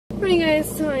Morning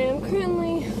guys, so I am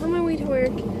currently on my way to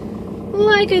work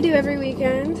like I do every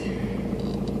weekend.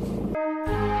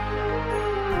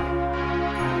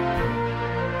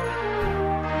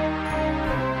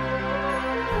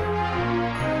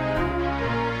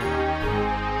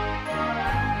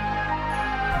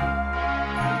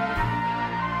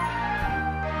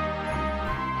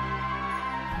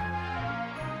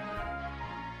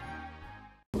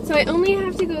 So I only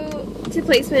have to go to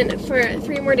placement for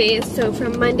 3 more days, so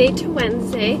from Monday to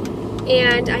Wednesday,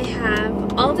 and I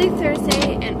have all day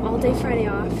Thursday and all day Friday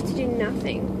off to do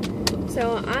nothing.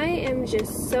 So I am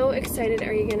just so excited.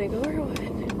 Are you gonna go or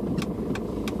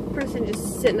what? Person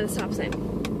just sitting at a stop sign.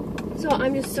 So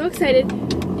I'm just so excited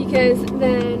because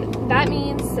then that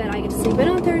means that I get to sleep in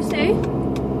on Thursday,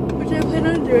 which I plan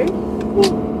on doing.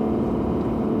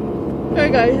 Sorry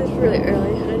guys, it's really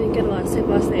early. I didn't get a lot of sleep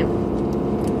last night.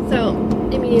 So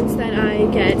it means that I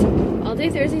get all day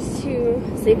Thursdays to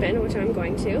sleep in, which I'm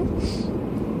going to,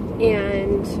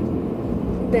 and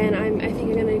then I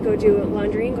think I'm gonna go do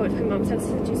laundry and go to my mom's house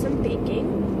to do some baking.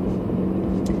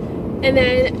 And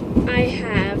then I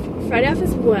have Friday off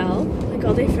as well, like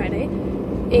all day Friday.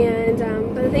 And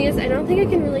but the thing is, I don't think I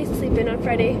can really sleep in on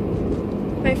Friday.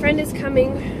 My friend is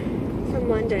coming from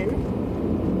London.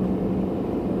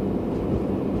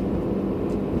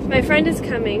 My friend is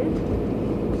coming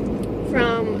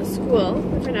from school,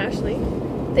 my friend Ashley,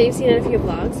 that you've seen in a few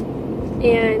vlogs,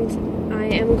 and I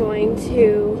am going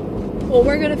to, well,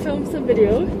 we're going to film some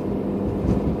videos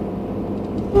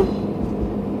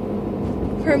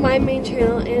for my main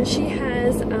channel, and she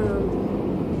has a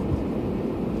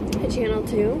channel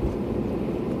too,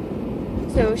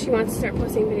 so she wants to start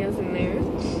posting videos in there,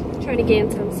 trying to gain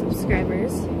some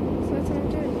subscribers, so that's what I'm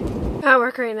doing. I'm at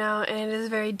work right now and it is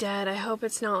very dead. I hope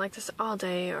it's not like this all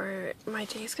day or my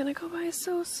day's gonna go by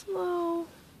so slow.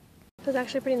 It was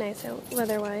actually pretty nice out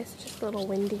weather-wise, just a little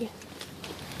windy.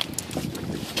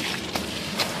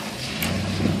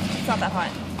 It's not that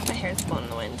hot. My hair's blowing in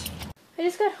the wind. I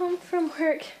just got home from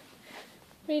work.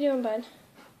 What are you doing, bud?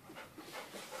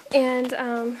 And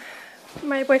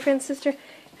my boyfriend's sister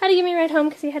had to give me a ride home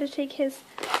because he had to take his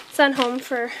son home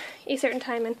for a certain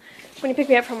time, and when he picked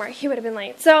me up from work he would have been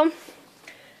late. So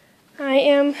I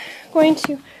am going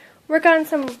to work on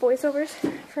some voiceovers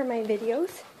for my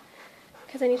videos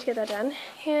because I need to get that done,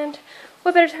 and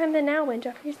what better time than now when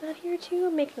Jeffrey's not here to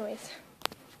make noise.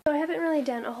 So I haven't really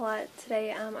done a whole lot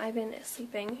today. I've been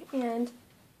sleeping, and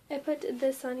I put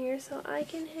this on here so I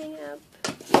can hang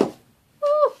up.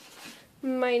 Ooh,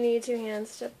 might need 2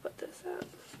 hands to put this up.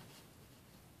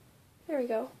 There we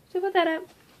go. So put that up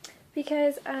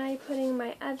because I'm putting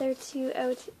my other 2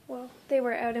 out. Well, they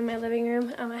were out in my living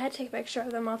room. I had to take a picture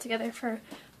of them all together for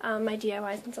my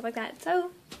DIYs and stuff like that.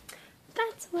 So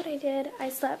that's what I did. I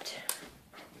slept.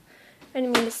 I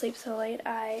didn't mean to sleep so late.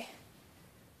 I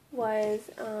was,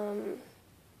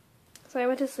 so I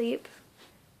went to sleep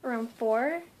around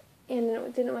 4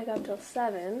 and didn't wake up till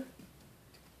 7.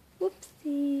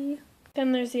 Whoopsie.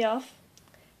 Then there's the elf.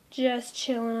 Just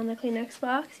chilling on the Kleenex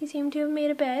box. He seemed to have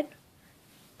made a bed.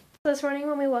 So this morning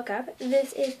when we woke up,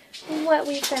 this is what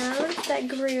we found that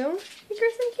grew. These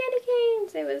were some candy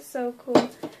canes. It was so cool.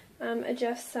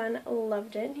 Jeff's son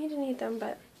loved it. He didn't eat them,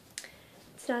 but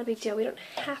it's not a big deal. We don't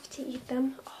have to eat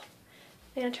them. Oh,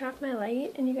 I'm going to turn off my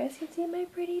light and you guys can see my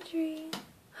pretty tree.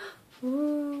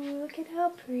 Ooh, look at how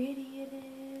pretty it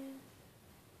is.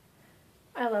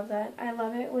 I love that. I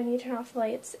love it when you turn off the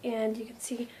lights and you can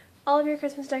see all of your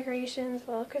Christmas decorations,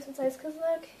 well, Christmas lights, because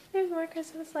look, there's more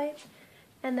Christmas lights.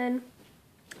 And then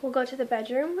we'll go to the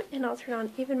bedroom and I'll turn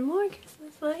on even more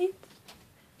Christmas lights.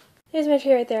 There's my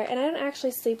tree right there, and I don't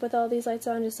actually sleep with all these lights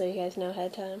on, just so you guys know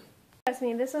ahead of time. Trust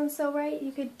me, this one's so bright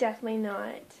you could definitely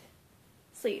not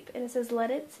sleep. And it says, "Let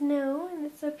it snow," and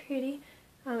it's so pretty.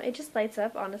 It just lights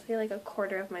up, honestly, like a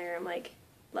quarter of my room. Like,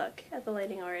 look at the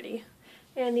lighting already.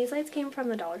 And these lights came from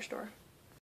the dollar store.